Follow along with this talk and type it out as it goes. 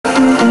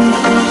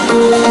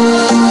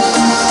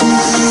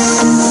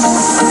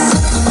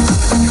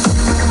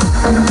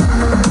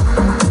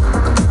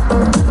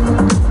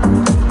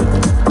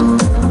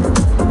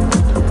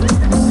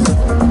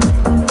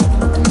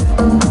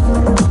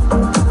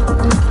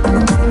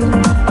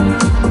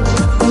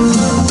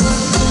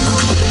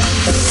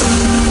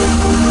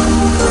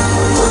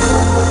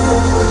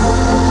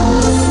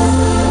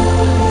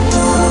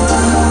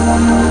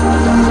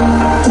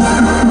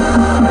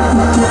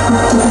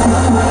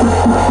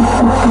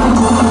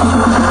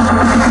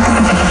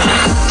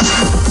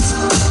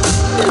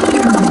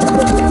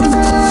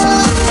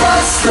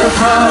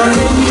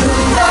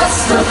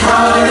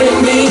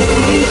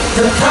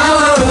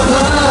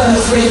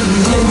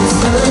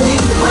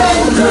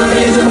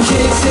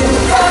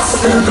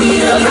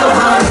your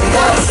heart,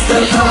 that's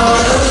the power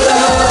of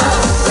love.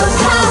 The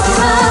power of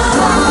love.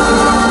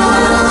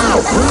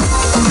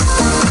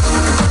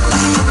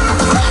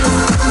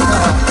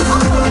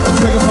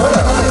 Take a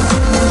photo.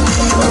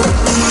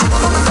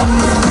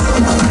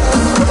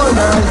 Come on,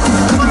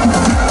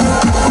 guys.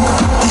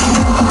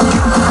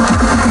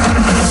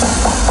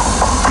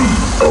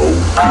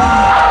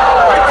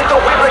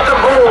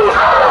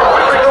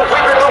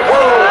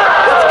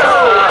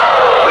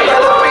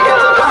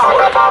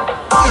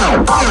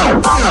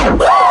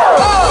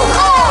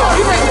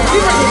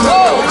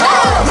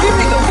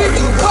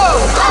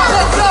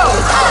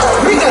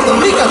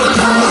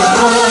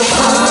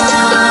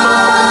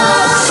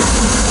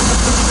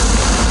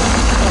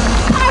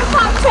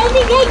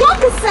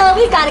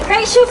 We've got a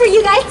great show for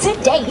you guys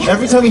today.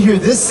 Every time you hear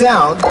this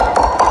sound,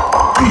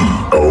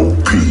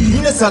 P.O.P.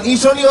 Minasan,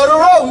 Ishoni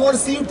Ororo, we want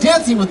to see you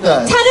dancing with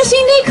us.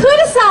 Tadashinde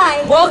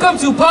Kudasai. Welcome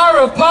to Power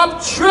of Pop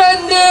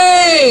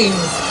Trending.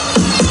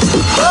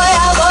 Boy,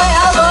 oh boy,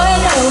 oh boy,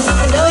 no. I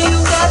know you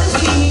got the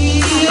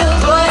feel.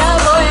 Boy, oh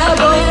boy, oh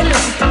boy, no.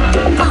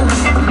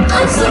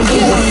 I'm so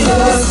curious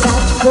about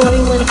your boy,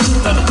 wanna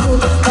keep it cool.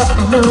 But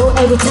I know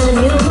every time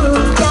you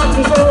move, got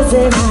me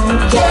frozen. I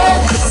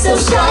get so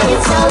shy,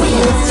 it's how it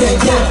is.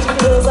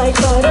 Feels like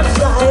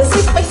butterflies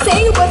if I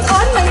say what's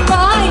on my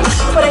mind.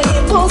 But I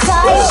hit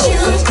full-size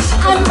shoes,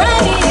 I'm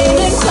ready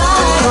to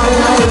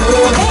climb.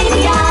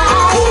 Baby, I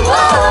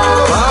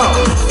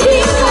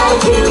feel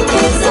like you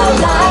can so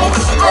light.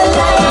 I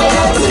light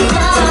up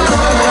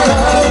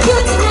tonight. You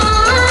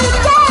tonight,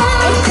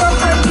 yeah. If your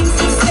heart keeps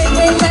me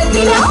singing, let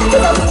me know.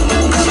 'Cause I'm moving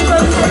you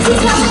from head to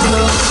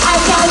toe. I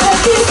gotta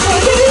be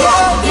singing,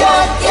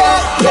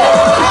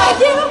 yeah. I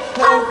do.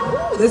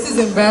 This is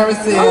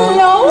embarrassing. Oh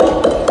no.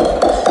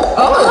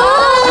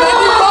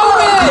 Trending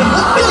moment.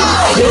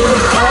 You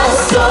have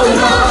stolen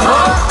my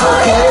heart,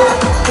 oh yeah.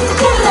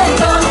 Never let it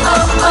go,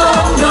 oh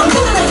oh. No,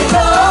 never let it go,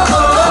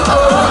 oh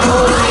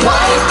oh.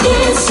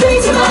 Lightning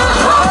straight to my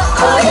heart,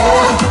 oh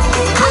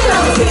yeah. I got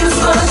all the feels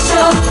for the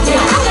show, yeah.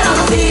 I got all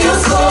the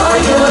feels for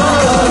you.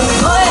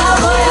 Boy, oh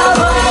boy, oh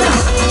boy, I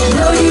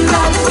know you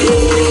got the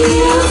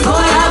feels.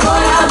 Boy, oh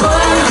boy, oh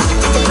boy,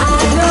 I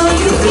know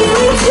you feel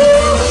it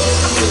too.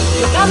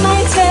 You got my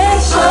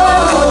attention.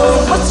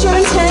 What's your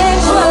intention?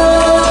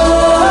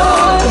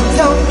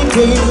 Tell me,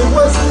 baby,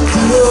 what's the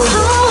deal?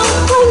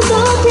 Oh, I'm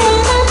looking,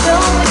 I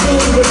don't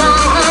believe in my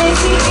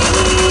eyes.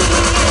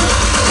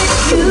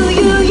 You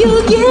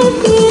give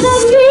me the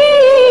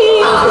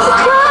dream.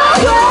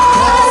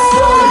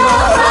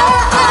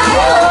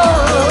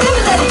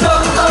 Never let it go,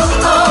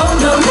 oh oh.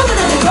 No, never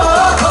let it go,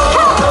 oh oh.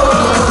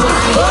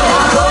 Boy,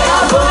 oh boy,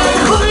 oh boy,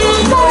 boy, you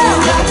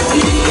got the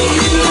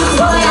feels.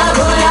 Boy, oh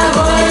boy, oh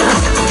boy,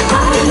 I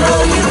know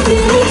you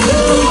feel it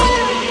too.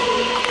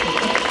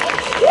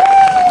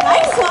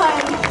 Nice one.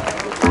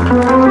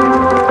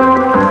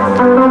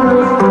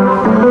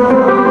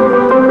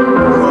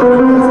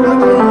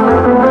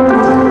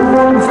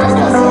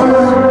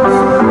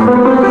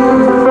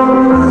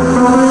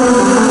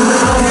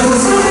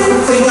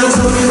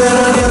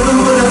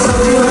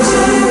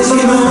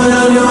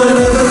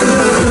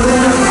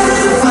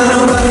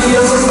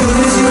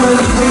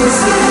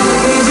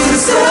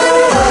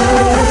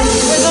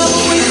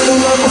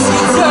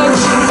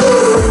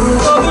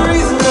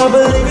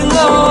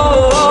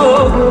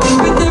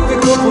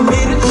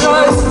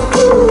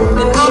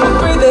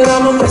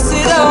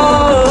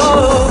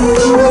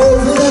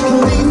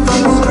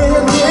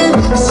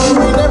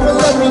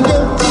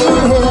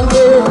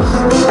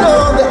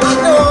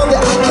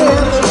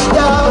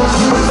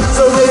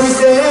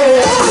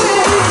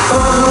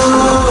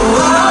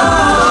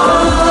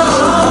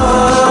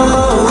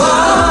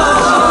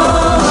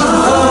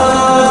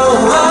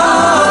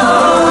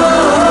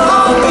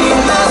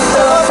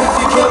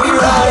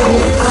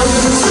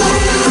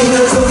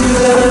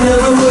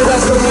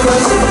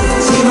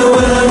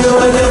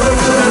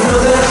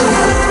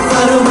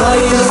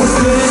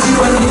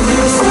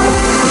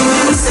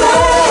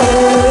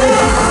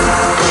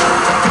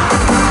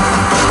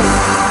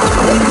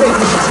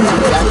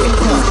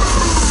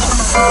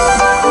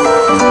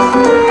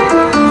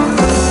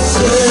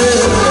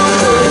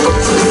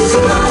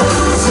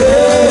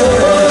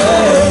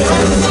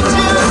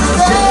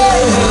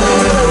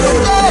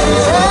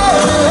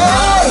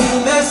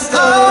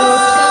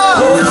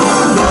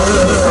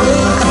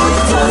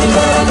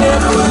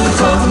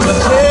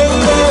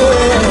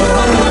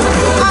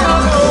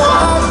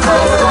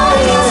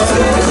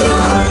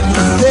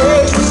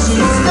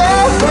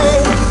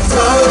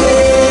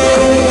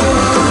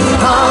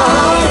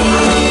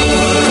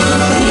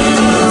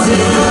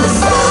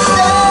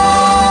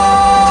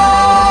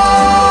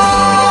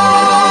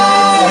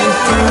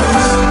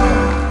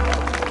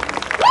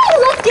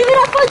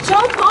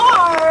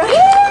 Jamar!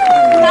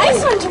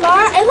 Nice one,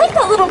 Jamar. I like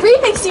that little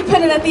remix you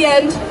put in at the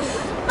end.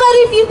 But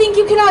if you think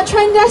you cannot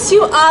trend us,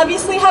 you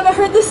obviously haven't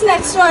heard this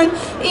next one.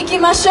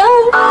 Ikimashou. It's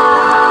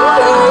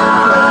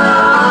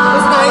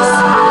nice.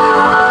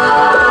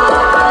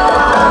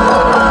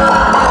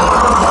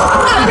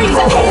 That brings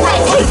a pain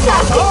like taste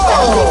that, taste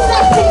that, taste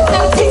that, taste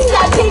that, taste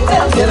that, taste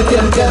that. Get it,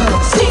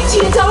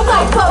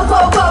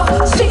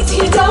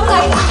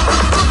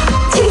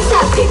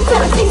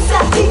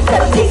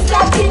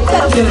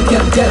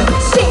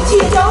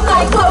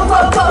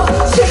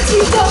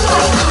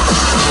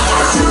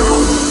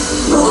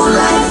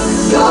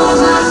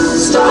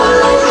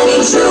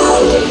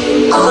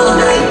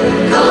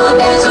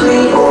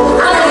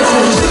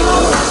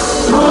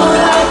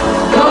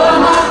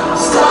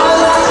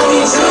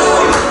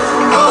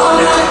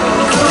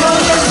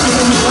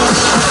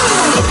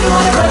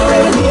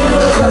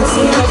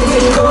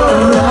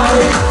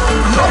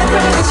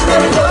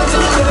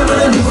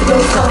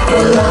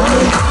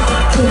 like.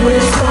 Give it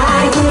a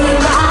try, give it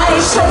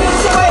right. Show you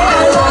the way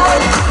I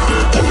like.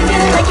 If you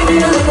feel like you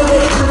need a little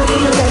bit, honey,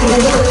 you'll get a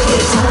little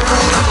bit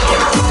time.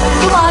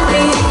 You want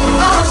me,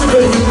 I want you,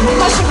 baby.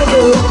 My sugar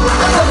boo,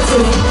 I'm coming to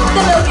you.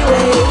 The Milky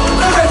Way,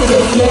 the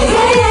renegade. Yeah,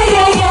 yeah, yeah,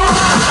 yeah, yeah.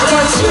 I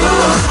want you,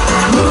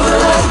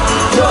 moonlight,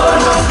 your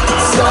light,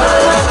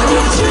 starlight. I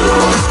need you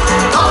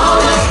all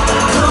night.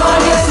 Come on,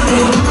 yes, me.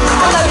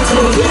 I love you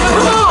too.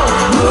 Come on,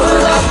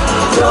 moonlight,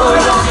 your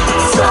light,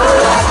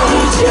 starlight. I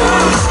need you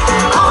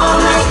all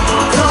night.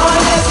 Come on,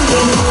 yes, me.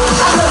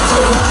 I love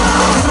you too.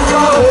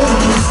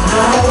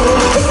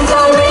 It's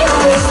always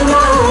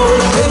tonight.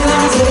 Baby, let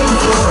me take you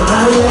for a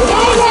ride.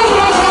 Yeah, yeah,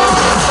 yeah, yeah.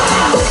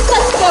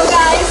 Let's go,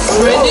 guys.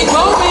 Trending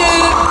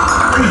moment.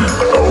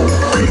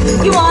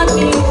 You want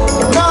me?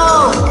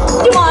 No!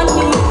 You want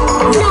me?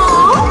 No.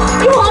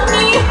 You want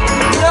me?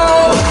 No.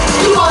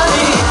 You want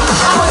me?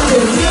 I want to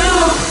do you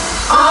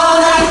all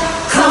night.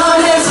 Come on,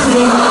 dance with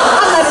me.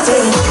 I'm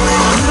levitating.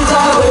 You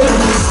got away with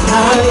me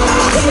tonight.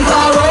 You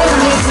got away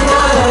with me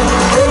tonight.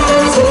 Baby, let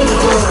me take you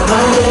for a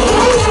ride. Yeah,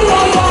 yeah,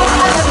 yeah,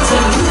 yeah. I'm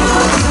levitating.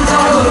 You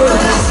got away with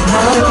me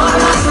tonight.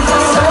 You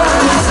got away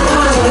with me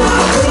tonight. Baby,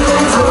 let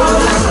me take you for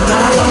a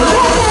ride. Yeah, yeah,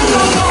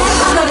 yeah,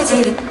 yeah. I'm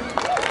levitating.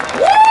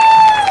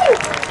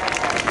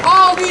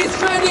 All these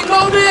trending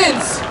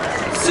moments.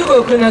 す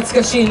ごく懐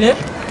かしいね。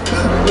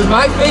But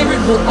my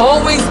favorite will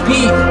always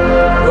be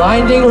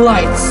Blinding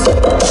Lights.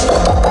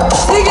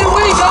 Take it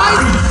away, guys.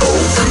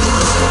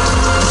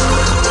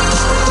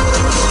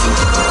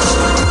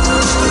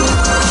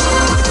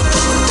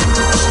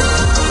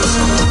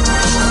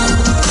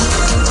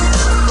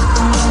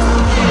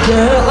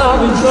 Yeah, I've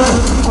been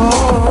trying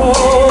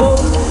hard.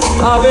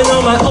 I've been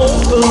on my own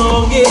for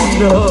long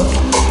enough.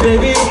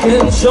 Baby, you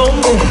can show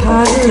me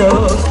how to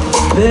love,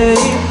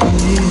 baby.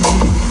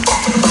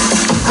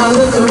 I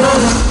look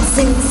around.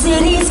 Sin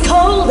City's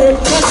cold and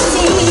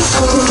empty.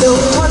 No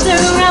one's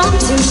around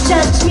to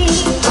judge me.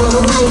 I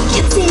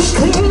can see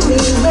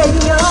clearly when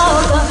you're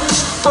gone.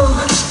 So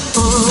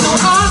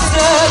I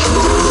said,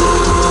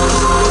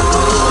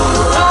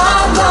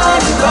 I'm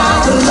blinded by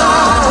the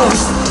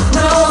lights.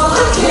 No,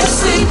 I can't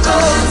sleep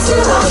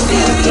until I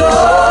feel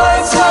your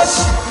touch.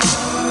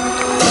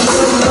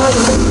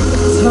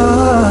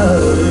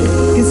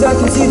 cause I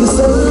can see the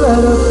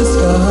sunlight up the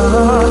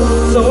sky.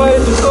 So I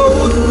hit the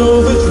golden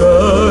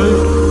overdrive,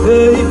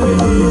 baby.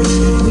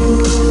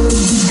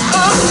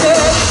 I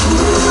said,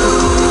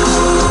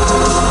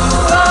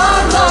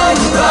 I'm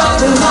blinded by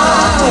the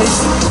lights.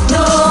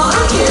 No,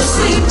 I can't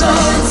sleep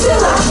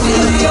until I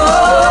feel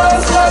your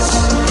touch.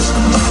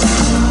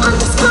 I'm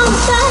just coming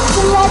back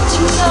to let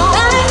you know.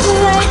 Back to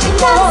let you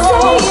know.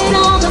 Say it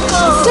on the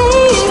phone. Say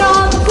it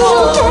on the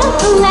phone. We'll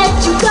never let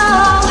you go.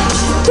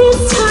 This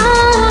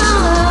time,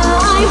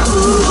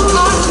 ooh.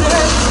 I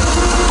said,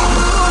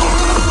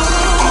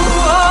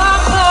 I'm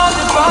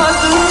blinded by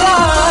the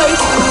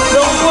light.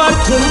 No, I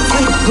can't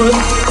sleep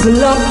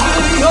until I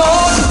feel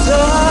your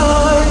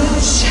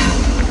touch.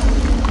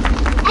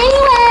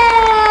 Anyway,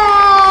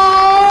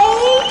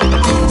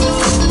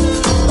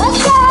 let's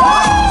go.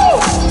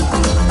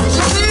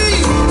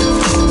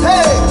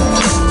 Hey!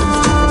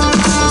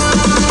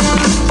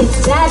 It's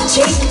that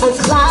 8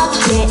 o'clock,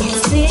 yeah,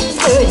 it's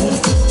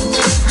 6:30.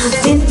 I've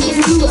been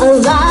through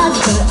a lot,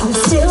 but I'm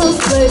still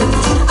flirty.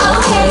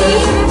 Okay,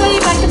 everybody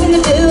back up in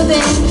the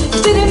building.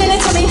 It's been a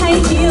minute, tell me how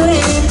you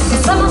feeling.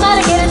 Someone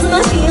gotta get into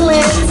my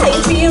feelings. How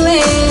you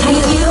feeling? How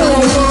you feeling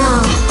right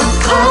now?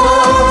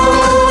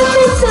 Oh,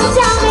 been so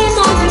down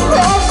and under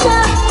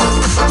pressure.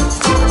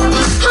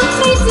 I'm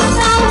facing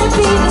out to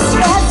be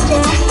distressed,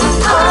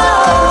 yeah.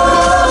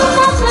 Oh,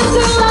 that's my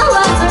girl, I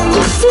was her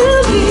used to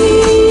be.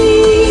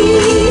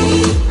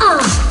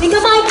 Think I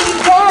might be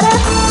better.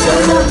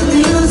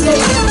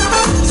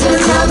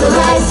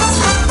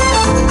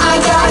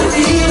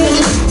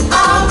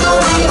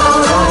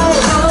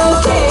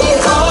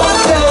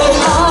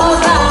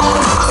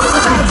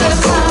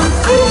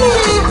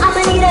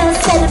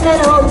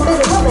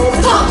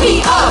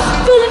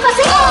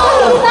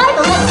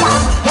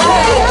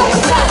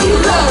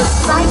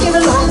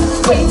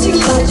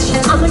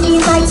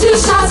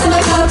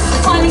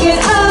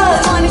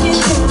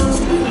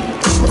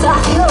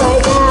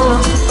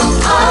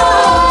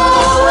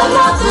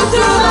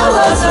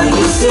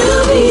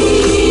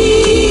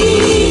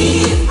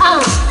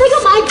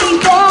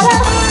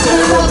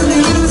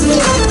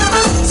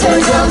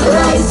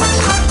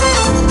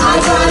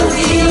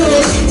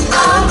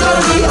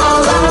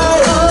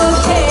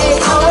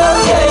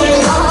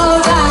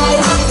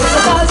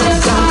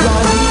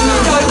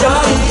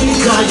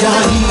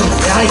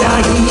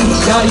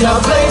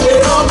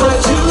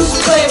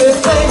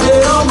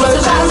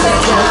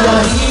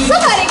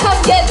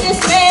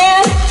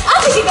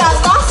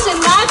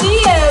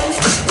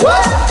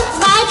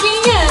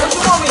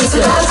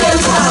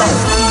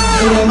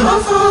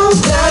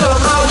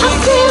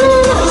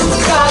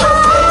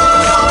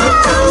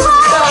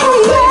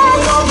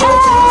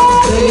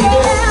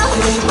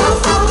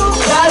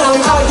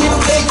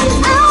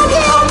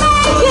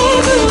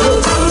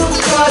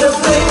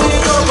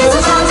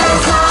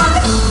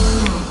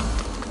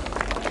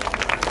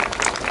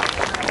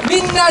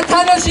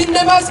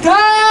 ってますか？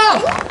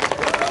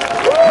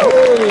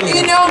い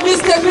いねを見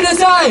せてくだ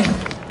さい。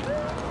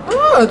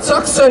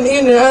たくさんい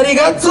いねあり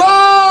がとう。 Oh,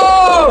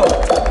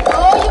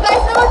 you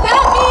guys know what that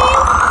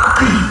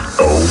means?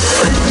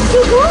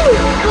 Well,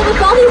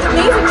 with all these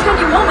amazing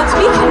trending moments,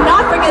 we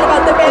cannot forget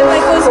about the band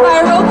that goes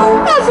viral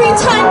every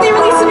time they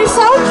release a new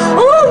song.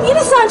 Oh,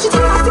 Mina-san, should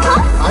take off the cup?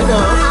 I know.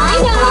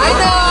 I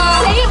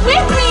know. Say it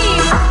with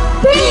me.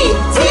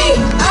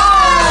 BTS.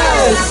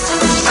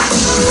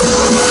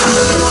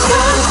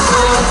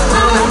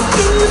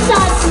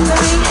 Inside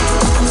tonight,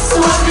 so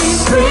we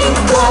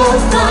sprinkle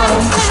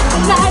light,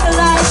 light a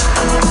light.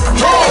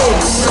 Hey,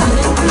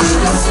 shining through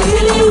the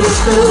city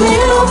with a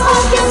little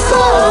funk and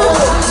soul.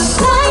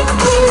 Light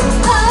it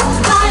up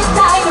like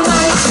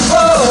dynamite.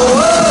 Whoa,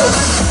 whoa.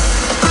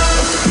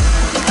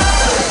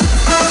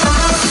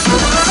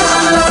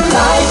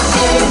 Light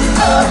it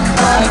up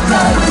like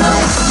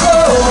dynamite.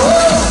 Whoa,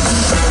 whoa.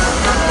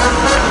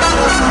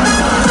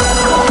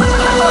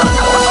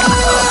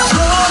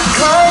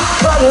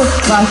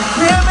 Like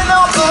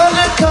criminal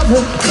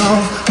undercover,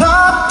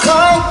 pop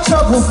like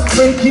trouble,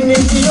 breaking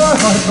into your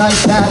heart like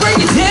that.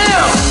 Break it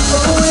down.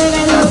 Oh, when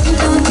I look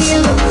on you,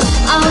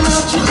 I'll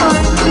melt your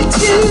heart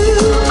too.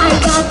 I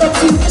got that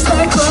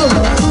superstar glow.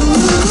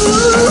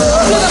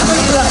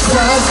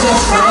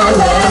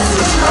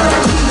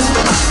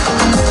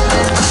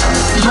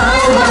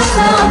 My life's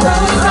not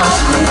running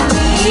right with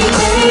me,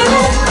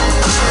 baby.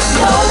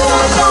 Know that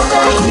I got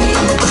that heat.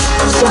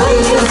 Show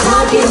you the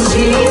talk is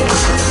cheap.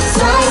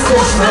 Slice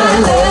of my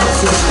love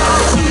to my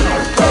cheek.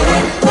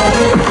 Let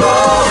it go.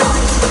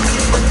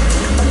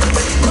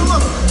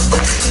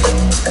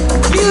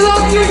 We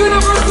love you,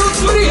 Universal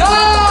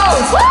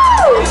Studios.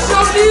 Woo! It's so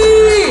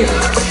neat.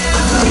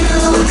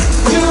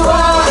 You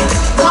are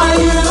my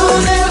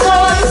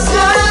universe,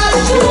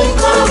 and you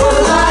will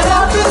light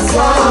up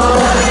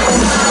inside.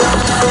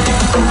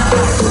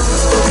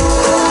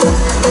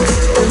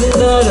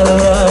 Let our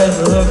eyes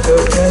look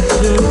up at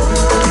you.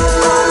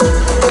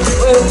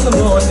 When the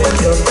morning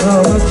comes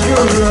out,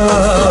 you're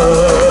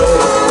right.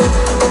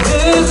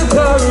 There's a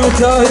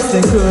paradise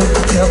they could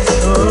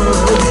capture.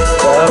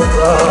 That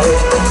bright,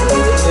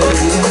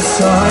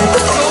 inside,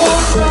 so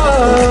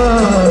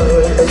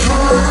bright.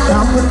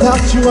 Now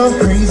without you I'm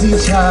crazy,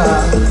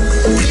 child.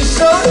 You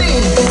so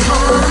neat.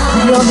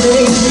 You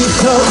amaze me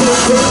so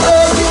good.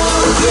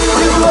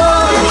 You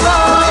are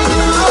my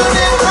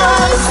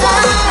universe,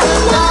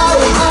 and I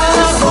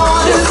just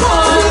want to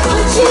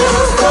put you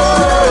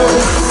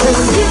first. And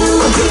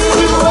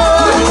you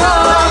are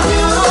my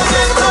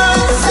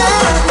universe,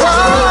 and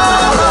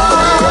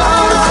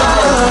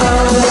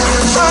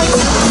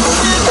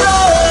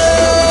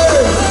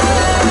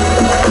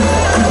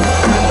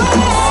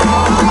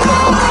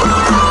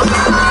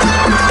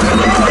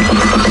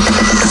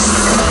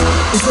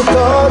it's the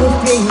thought of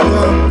being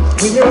young,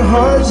 when your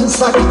heart's just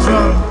like a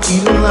drum,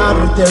 beating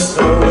louder, there's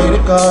no way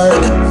to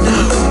guard.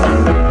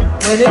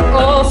 When it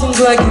all seems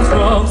like it's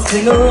wrong,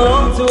 sing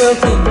along to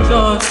Elton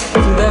John. To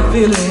that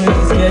feeling we're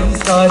just getting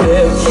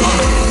started.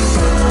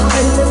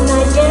 When the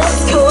night gets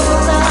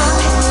colder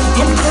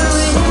and the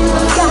rhythm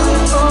got me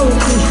falling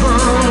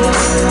behind,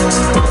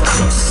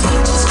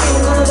 just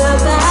dream about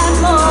that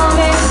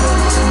moment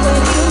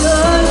when you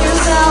look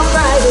yourself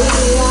right in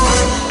the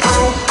eye.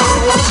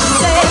 I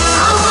say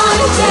I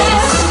wanna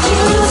dance,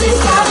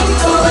 music's got me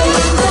going,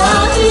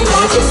 nothing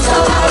like it's so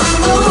hard to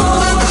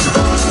move.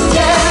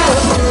 Yeah,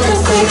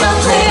 let's take our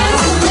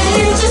chance and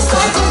live just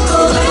like we're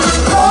golden,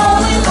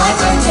 rolling like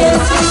we're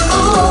dancing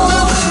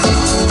fools.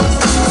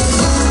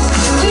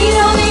 We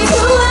don't need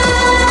to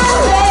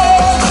worry,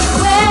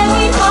 when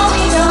we fall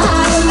we know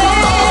how to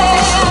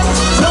land.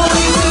 Don't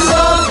need to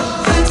talk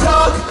the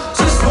talk,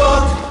 just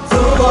walk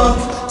the walk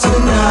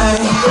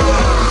tonight.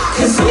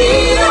 'Cause we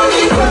don't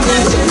need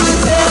permission to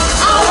dance.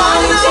 I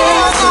wanna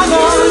dance, the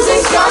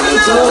music's got me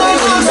going,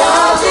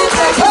 nothing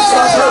like it's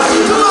so hard to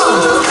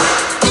move.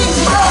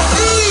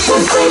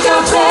 Let's take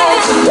our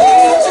chance and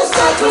live just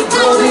like we're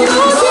golden,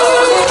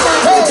 rolling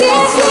like we're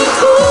dancing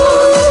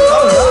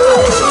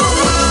fools.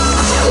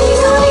 We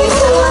don't need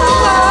to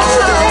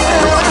worry,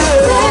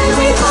 when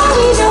we fall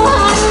we know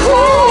how to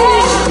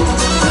land.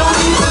 Don't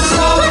need to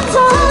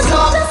talk,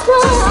 Let's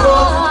just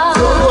walk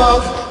the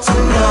walk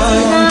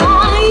tonight.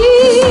 tonight.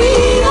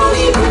 We don't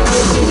need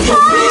permission to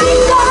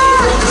dance.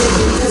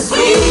 'Cause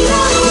we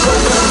don't need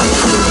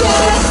permission to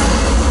dance.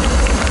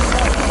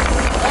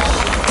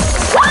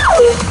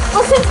 Woo!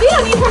 Well, since we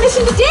don't need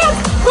permission to dance,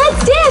 let's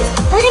dance!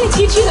 We're gonna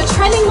teach you the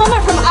trending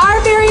moment from our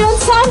very own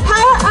song,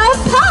 Power of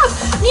Pop!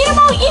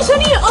 Minamo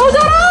ishoni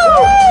odoro!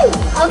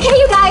 Okay,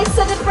 you guys,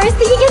 so the first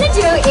thing you're gonna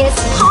do is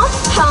pump,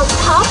 pump,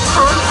 pump,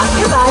 pump up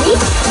your body,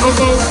 and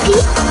then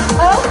peep,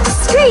 oh,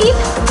 scream,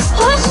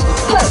 push,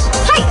 push.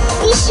 Hi,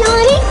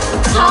 ishoni!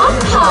 Pump,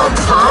 pump,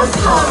 pump,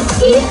 pump,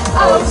 peep,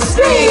 oh,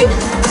 scream,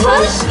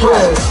 push,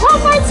 push. One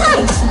more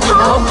time.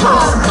 Pump,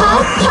 pump,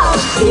 pump, pump,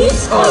 peep,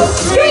 oh,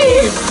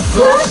 scream,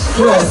 push,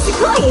 push.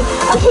 Great.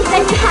 Okay,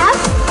 then you have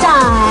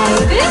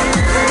dive.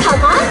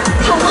 Come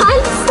on,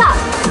 stop.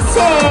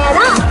 Set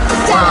up,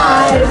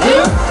 dive.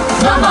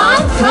 come on,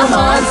 come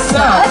on,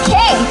 stop.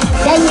 Okay,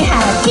 then you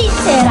have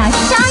이제라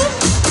shine.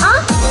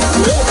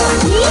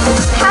 Me,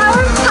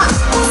 power pop.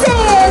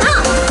 Say it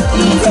up.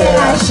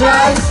 이제라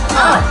shine.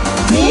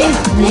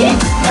 Me,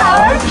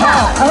 power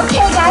pop.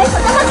 Okay, guys,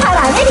 한번 잘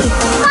안 ready.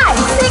 5,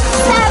 6,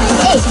 7,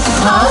 8.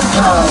 Pom,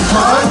 pom,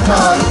 pom,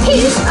 pom.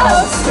 Peace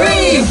out,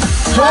 Scream,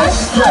 hush,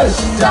 hush,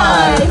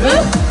 dive.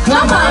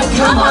 Come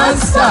on,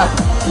 stop.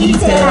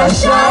 이제라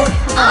shine.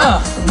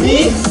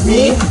 Me,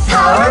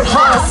 power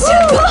pop.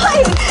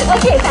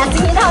 Okay,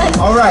 passing it on.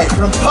 Alright,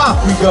 from pop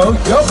we go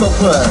Yoko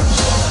push.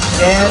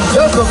 And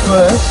Yoko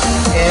push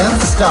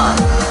and stop.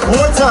 One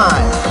more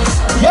time.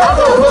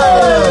 Yoko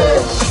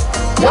push.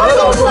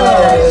 Yoko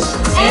push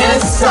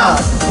and stop.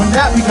 From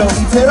that we go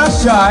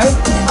Iterashai.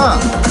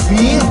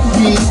 Me,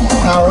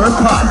 power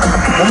pop.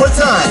 One more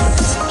time.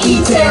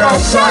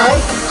 Iterashai.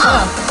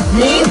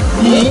 Me,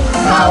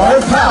 power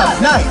pop.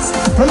 Nice.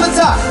 From the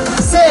top.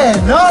 Say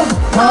no.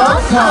 Pom,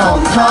 pom,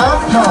 pom,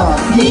 pom.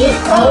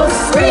 P.O.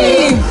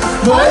 scream,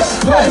 push,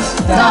 push,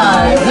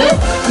 dive.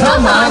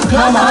 Come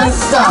on,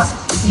 stop.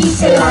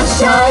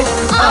 이제라샤이.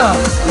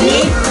 Me,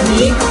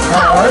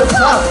 power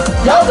pop.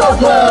 Yoko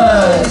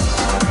push,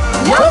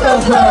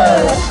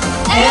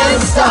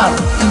 and stop.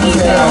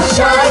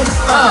 Iterashai.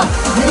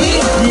 Me,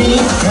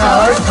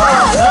 power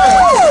pop.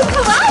 Nice.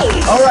 Kawaii.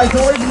 Alright,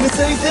 don't worry if you missed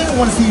anything. I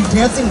want to see you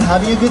dancing and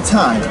having a good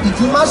time.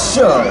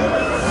 Ikimashou.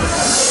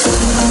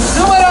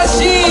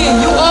 Subarashi!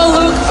 You all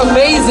look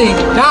amazing.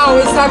 Now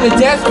it's time to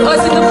dance with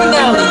us in the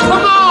finale.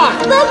 Come on!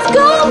 Let's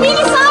go,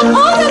 Mini-san.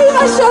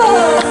 오늘이마쇼.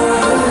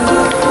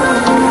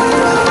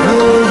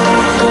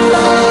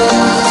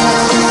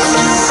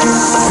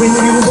 When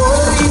you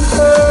won't be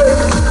heard,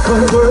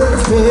 when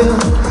words fail,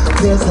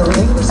 there's a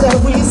language that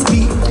we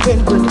speak when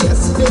we're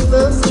dancing in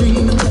the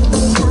street.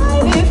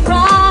 Time is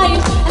right,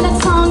 and that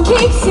song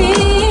kicks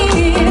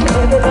in.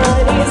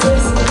 Everybody's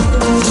listening.